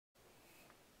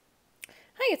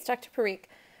it's Dr. Parikh.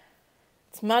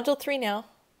 It's Module 3 now.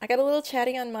 I got a little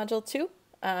chatty on Module 2.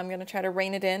 I'm going to try to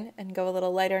rein it in and go a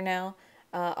little lighter now.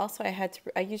 Also,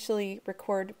 I usually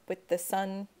record with the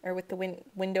sun or with the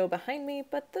window behind me,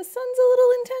 but the sun's a little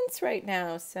intense right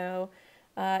now. So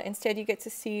instead you get to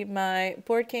see my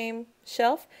board game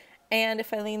shelf. And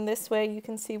if I lean this way, you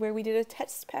can see where we did a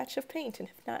test patch of paint and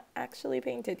have not actually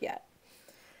painted yet.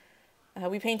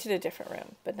 We painted a different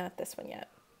room, but not this one yet.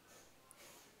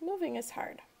 Moving is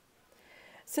hard.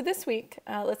 So this week,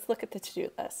 let's look at the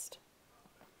to-do list.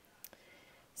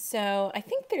 So I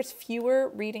think there's fewer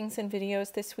readings and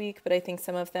videos this week, but I think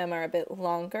some of them are a bit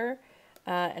longer.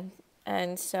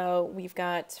 And so we've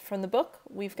got, from the book,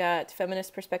 we've got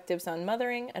Feminist Perspectives on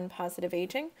Mothering and Positive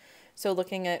Aging. So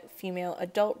looking at female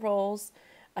adult roles.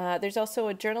 There's also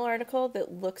a journal article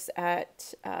that looks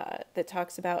at, that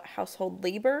talks about household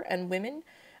labor and women.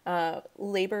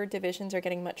 Labor divisions are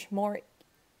getting much more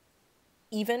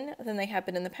even than they have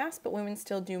been in the past, but women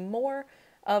still do more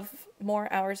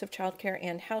hours of childcare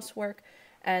and housework.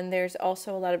 And there's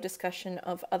also a lot of discussion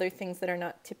of other things that are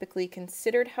not typically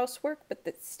considered housework, but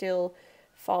that still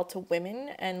fall to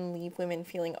women and leave women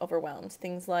feeling overwhelmed.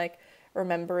 Things like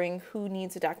remembering who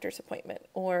needs a doctor's appointment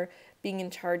or being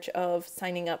in charge of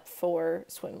signing up for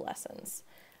swim lessons.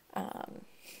 And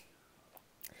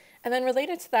then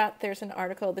related to that, there's an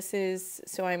article.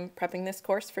 So I'm prepping this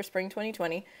course for spring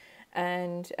 2020.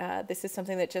 And this is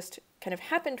something that just kind of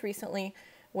happened recently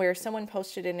where someone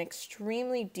posted an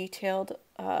extremely detailed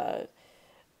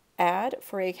ad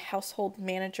for a household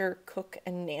manager, cook,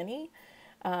 and nanny.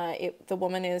 The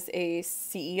woman is a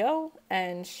CEO,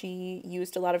 and she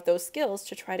used a lot of those skills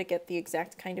to try to get the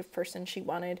exact kind of person she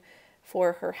wanted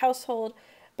for her household.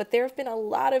 But there have been a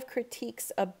lot of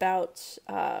critiques about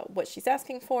what she's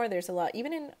asking for. There's a lot,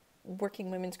 even in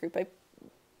working women's group,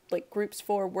 groups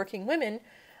for working women,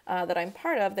 that I'm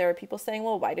part of, there are people saying,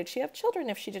 well, why did she have children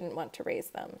if she didn't want to raise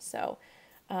them? So,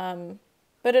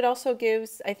 but it also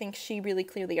gives, I think she really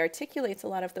clearly articulates a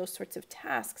lot of those sorts of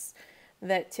tasks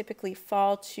that typically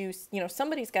fall to,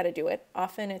 somebody's got to do it.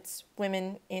 Often it's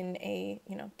women in a,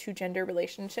 two-gender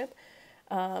relationship,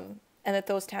 and that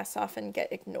those tasks often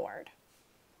get ignored.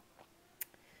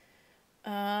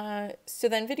 So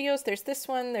then videos, there's this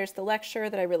one, there's the lecture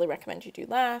that I really recommend you do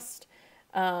last.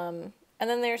 And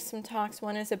then there's some talks.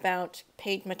 One is about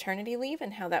paid maternity leave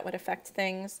and how that would affect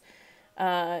things.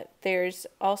 There's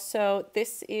also,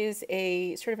 this is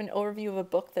a sort of an overview of a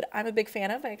book that I'm a big fan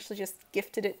of. I actually just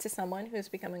gifted it to someone who's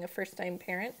becoming a first-time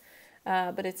parent.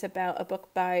 But it's about a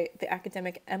book by the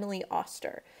academic Emily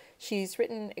Oster. She's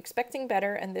written Expecting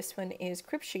Better, and this one is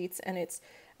Crib Sheets, and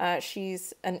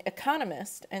she's an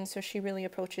economist, and so she really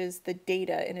approaches the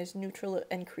data in as neutral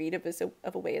and creative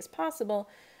of a way as possible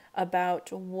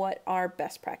about what are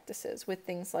best practices with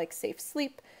things like safe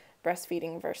sleep,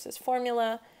 breastfeeding versus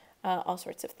formula, all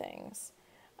sorts of things.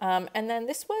 And then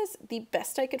this was the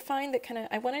best I could find that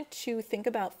I wanted to think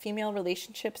about female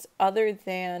relationships other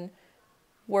than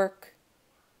work,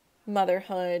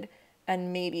 motherhood,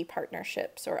 and maybe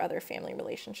partnerships or other family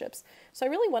relationships. So I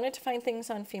really wanted to find things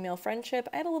on female friendship.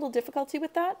 I had a little difficulty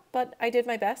with that, but I did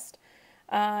my best.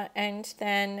 And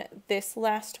then this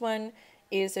last one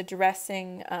is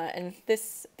addressing, and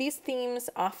these themes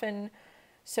often,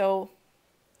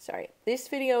 this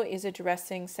video is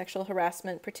addressing sexual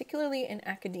harassment, particularly in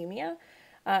academia.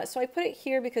 So I put it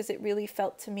here because it really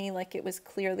felt to me like it was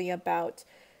clearly about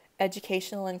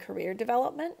educational and career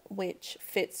development, which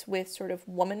fits with sort of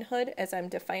womanhood as I'm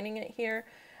defining it here.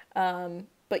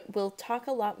 But we'll talk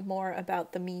a lot more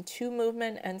about the Me Too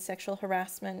movement and sexual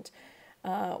harassment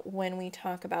when we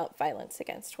talk about violence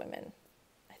against women.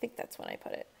 I think that's when I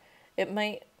put it. I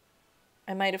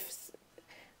might have,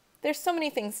 there's so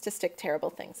many things to stick terrible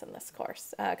things in this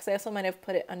course, because I also might have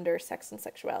put it under sex and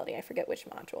sexuality. I forget which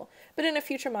module. But in a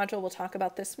future module, we'll talk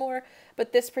about this more.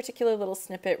 But this particular little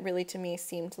snippet really, to me,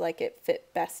 seemed like it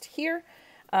fit best here.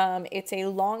 It's a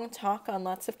long talk on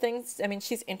lots of things. I mean,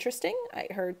 she's interesting.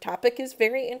 Her topic is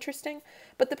very interesting.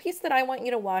 But the piece that I want you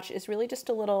to watch is really just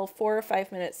a little 4 or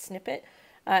 5 minute snippet.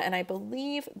 And I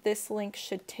believe this link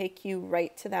should take you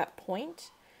right to that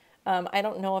point. I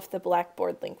don't know if the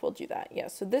Blackboard link will do that. Yeah,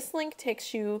 so this link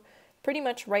takes you pretty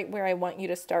much right where I want you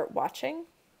to start watching.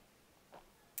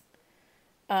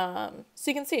 So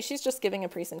you can see she's just giving a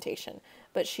presentation,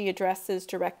 but she addresses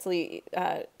directly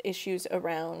issues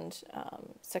around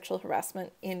sexual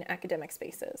harassment in academic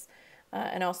spaces,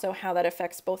 and also how that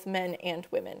affects both men and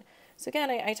women. So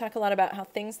again, I talk a lot about how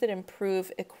things that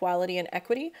improve equality and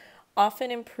equity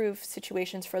often improve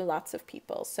situations for lots of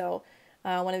people. So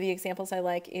one of the examples I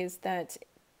like is that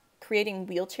creating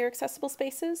wheelchair accessible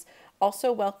spaces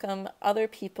also welcome other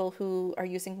people who are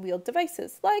using wheeled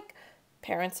devices, like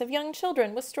parents of young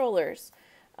children with strollers.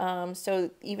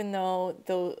 So even though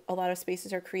a lot of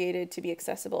spaces are created to be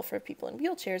accessible for people in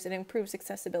wheelchairs, it improves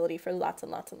accessibility for lots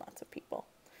and lots and lots of people.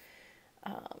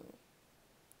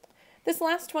 This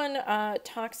last one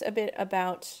talks a bit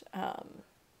about,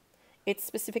 it's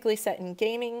specifically set in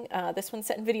gaming. This one's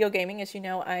set in video gaming. As you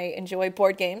know, I enjoy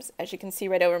board games, as you can see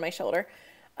right over my shoulder.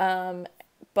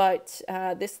 But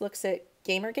this looks at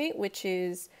Gamergate, which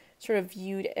is sort of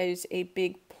viewed as a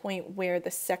big point where the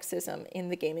sexism in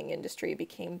the gaming industry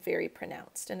became very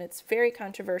pronounced. And it's very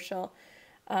controversial.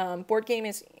 Board game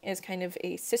is kind of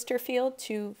a sister field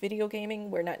to video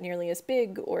gaming. We're not nearly as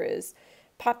big or as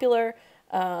popular,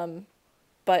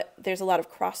 but there's a lot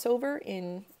of crossover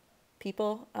in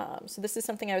people. So this is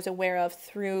something I was aware of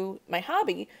through my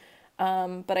hobby,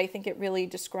 but I think it really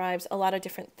describes a lot of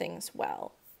different things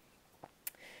well.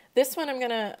 This one I'm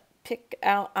going to pick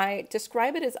out, I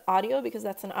describe it as audio because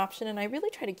that's an option, and I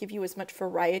really try to give you as much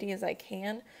variety as I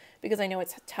can because I know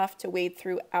it's tough to wade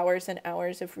through hours and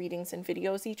hours of readings and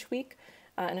videos each week,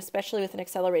 and especially with an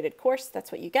accelerated course,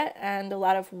 that's what you get, and a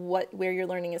lot of where your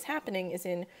learning is happening is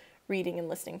in reading and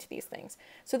listening to these things.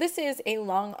 So this is a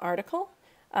long article.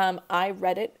 I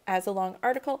read it as a long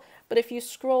article, but if you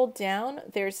scroll down,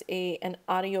 there's an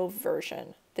audio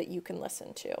version that you can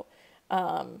listen to.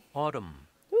 Autumn.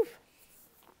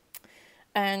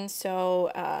 And so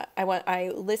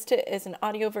I list it as an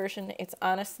audio version. It's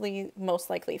honestly most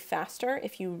likely faster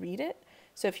if you read it.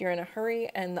 So if you're in a hurry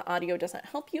and the audio doesn't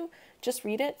help you, just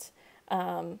read it.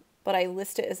 But I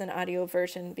list it as an audio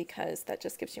version because that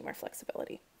just gives you more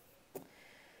flexibility.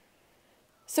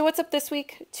 So what's up this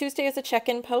week? Tuesday is a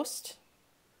check-in post.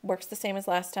 Works the same as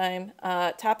last time.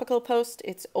 Topical post,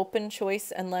 it's open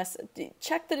choice unless,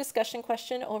 check the discussion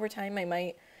question. Over time I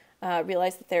might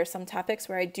realize that there are some topics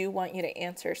where I do want you to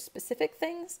answer specific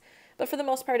things, but for the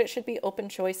most part it should be open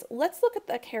choice. Let's look at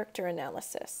the character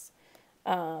analysis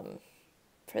for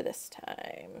this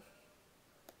time.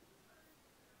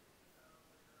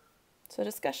 So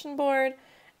discussion board,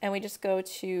 and we just go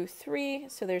to 3,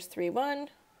 so there's 3.1,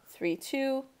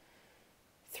 3.2,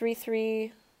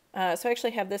 3.3. So I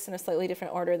actually have this in a slightly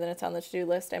different order than it's on the to-do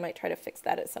list. I might try to fix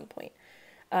that at some point.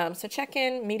 So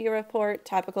check-in, media report,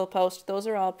 topical post, those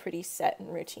are all pretty set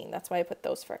and routine. That's why I put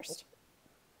those first.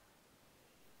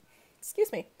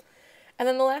 Excuse me. And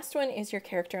then the last one is your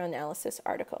character analysis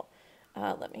article.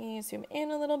 Let me zoom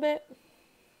in a little bit.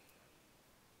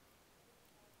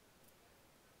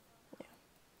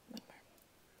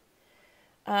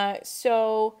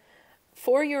 So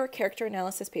for your character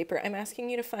analysis paper, I'm asking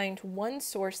you to find one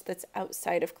source that's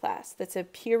outside of class, that's a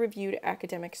peer-reviewed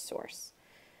academic source.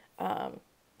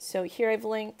 So here I've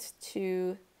linked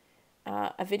to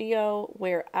a video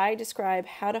where I describe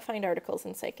how to find articles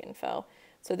in PsycInfo.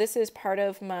 So this is part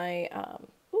of my,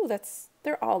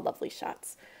 they're all lovely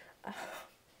shots.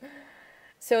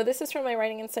 So this is from my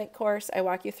Writing in Psych course. I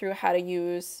walk you through how to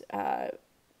use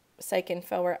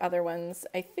PsycInfo or other ones.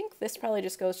 I think this probably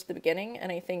just goes to the beginning,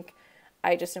 and I think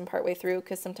I just am partway through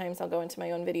because sometimes I'll go into my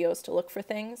own videos to look for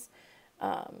things.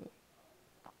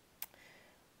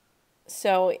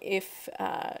 So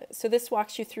this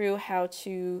walks you through how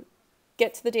to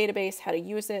get to the database, how to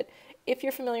use it. If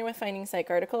you're familiar with finding psych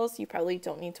articles, you probably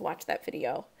don't need to watch that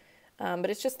video.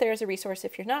 But it's just there as a resource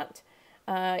if you're not.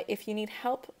 If you need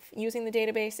help using the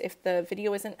database, if the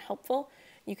video isn't helpful,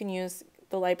 you can use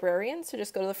the librarian. So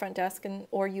just go to the front desk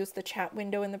or use the chat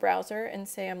window in the browser and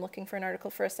say, I'm looking for an article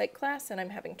for a psych class and I'm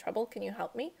having trouble. Can you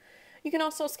help me? You can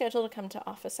also schedule to come to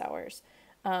office hours.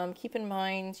 Keep in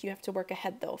mind, you have to work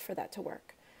ahead though for that to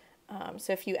work.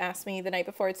 So if you ask me the night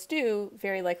before it's due,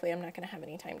 very likely I'm not going to have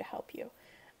any time to help you.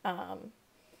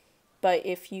 But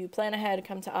if you plan ahead,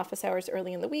 come to office hours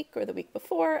early in the week or the week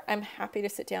before, I'm happy to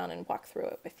sit down and walk through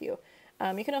it with you.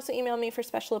 You can also email me for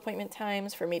special appointment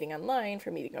times, for meeting online,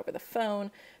 for meeting over the phone.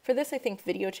 For this, I think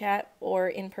video chat or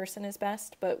in person is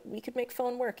best, but we could make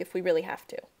phone work if we really have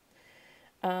to.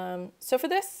 So for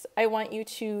this, I want you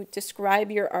to describe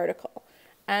your article.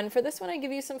 And for this one, I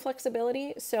give you some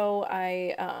flexibility. So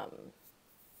I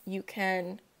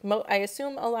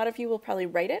assume a lot of you will probably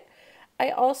write it. I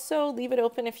also leave it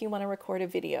open if you want to record a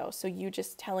video. So you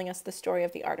just telling us the story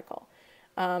of the article.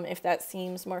 If that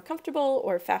seems more comfortable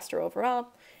or faster overall.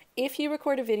 If you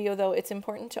record a video though, it's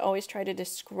important to always try to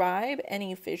describe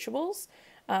any visuals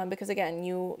because again,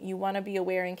 you want to be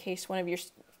aware in case one of your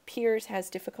peers has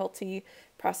difficulty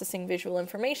processing visual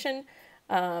information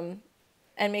and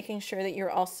making sure that you're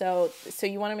also, so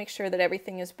you want to make sure that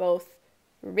everything is both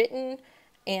written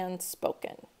and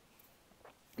spoken.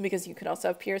 because you could also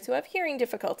have peers who have hearing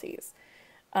difficulties.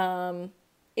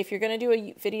 If you're going to do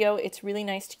a video, it's really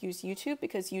nice to use YouTube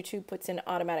because YouTube puts in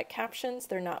automatic captions.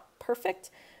 They're not perfect,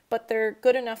 but they're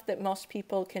good enough that most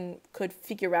people could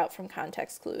figure out from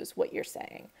context clues what you're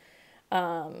saying.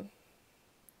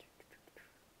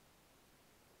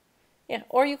 Yeah,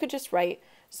 or you could just write.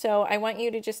 So I want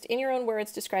you to just, in your own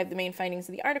words, describe the main findings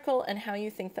of the article and how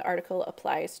you think the article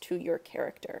applies to your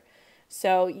character.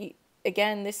 So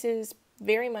again, this is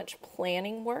very much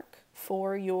planning work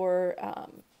for your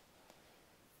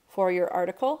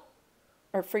article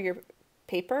or for your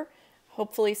paper.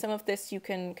 Hopefully some of this you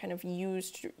can kind of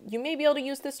use, you may be able to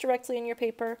use this directly in your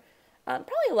paper.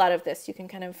 Probably a lot of this you can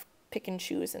kind of pick and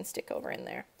choose and stick over in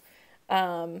there.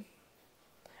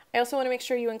 I also want to make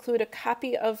sure you include a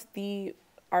copy of the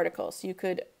article. So you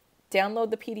could download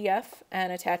the PDF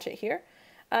and attach it here.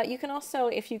 You can also,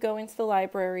 if you go into the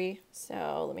library,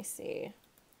 so let me see.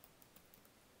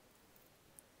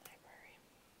 Library.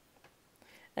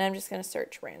 And I'm just going to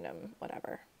search random,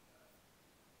 whatever.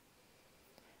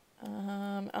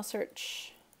 I'll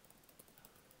search.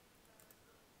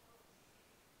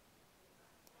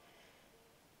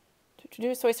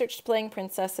 So I searched Playing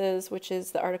Princesses, which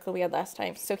is the article we had last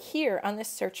time. So here on this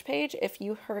search page, if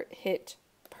you hit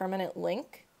permanent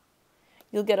link,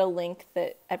 you'll get a link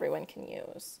that everyone can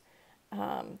use.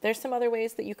 There's some other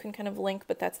ways that you can kind of link,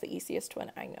 but that's the easiest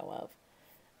one I know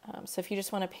of. So if you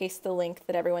just want to paste the link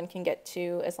that everyone can get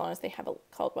to, as long as they have a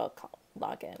Caldwell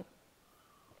login.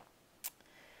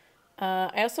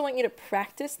 I also want you to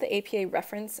practice the APA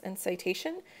reference and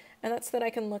citation, and that's so that I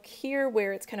can look here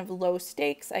where it's kind of low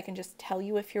stakes. I can just tell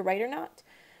you if you're right or not.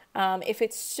 If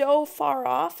it's so far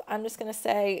off, I'm just going to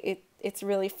say it's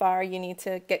really far. You need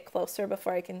to get closer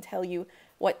before I can tell you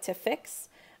what to fix.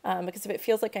 Because if it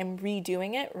feels like I'm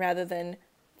redoing it rather than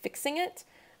fixing it,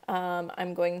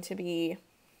 I'm going to be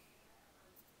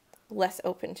less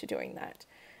open to doing that.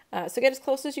 So get as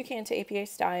close as you can to APA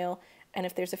style, and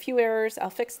if there's a few errors, I'll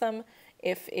fix them.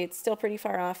 If it's still pretty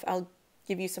far off, I'll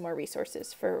give you some more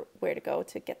resources for where to go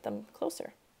to get them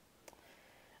closer.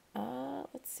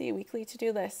 Let's see, weekly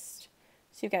to-do list.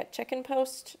 So you've got check and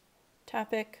post,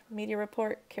 topic, media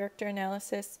report, character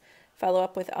analysis, follow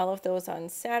up with all of those on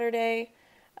Saturday.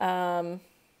 I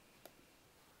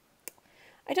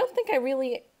don't think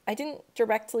I didn't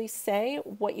directly say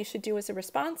what you should do as a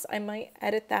response. I might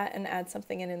edit that and add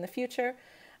something in the future.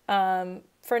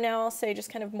 For now, I'll say just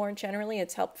kind of more generally,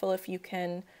 it's helpful if you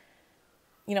can,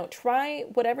 try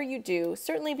whatever you do.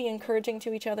 Certainly be encouraging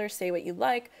to each other, say what you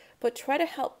like, but try to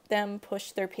help them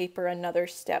push their paper another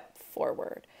step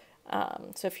forward.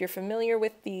 So if you're familiar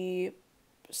with the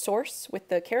source, with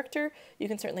the character, you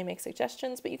can certainly make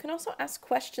suggestions, but you can also ask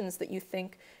questions that you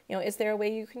think, is there a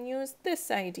way you can use this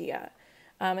idea?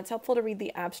 It's helpful to read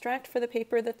the abstract for the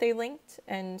paper that they linked,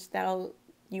 and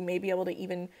you may be able to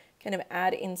even kind of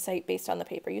add insight based on the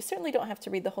paper. You certainly don't have to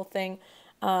read the whole thing,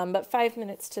 but 5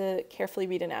 minutes to carefully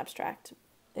read an abstract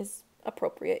is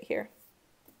appropriate here.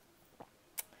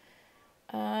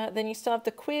 Then you still have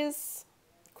the quiz.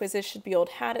 Quizzes should be old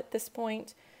hat at this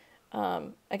point.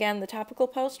 Again, the topical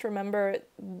post, remember,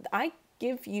 I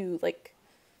give you,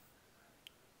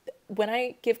 when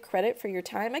I give credit for your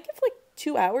time, I give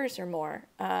 2 hours or more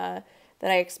that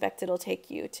I expect it'll take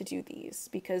you to do these,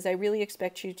 because I really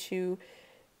expect you to,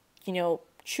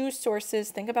 choose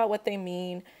sources, think about what they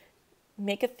mean,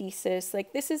 make a thesis.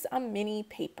 This is a mini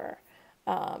paper.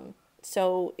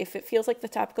 So if it feels like the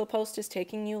topical post is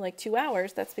taking you 2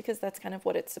 hours, that's because that's kind of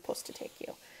what it's supposed to take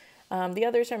you. The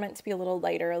others are meant to be a little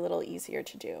lighter, a little easier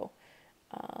to do.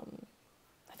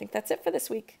 I think that's it for this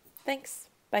week. Thanks.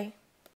 Bye.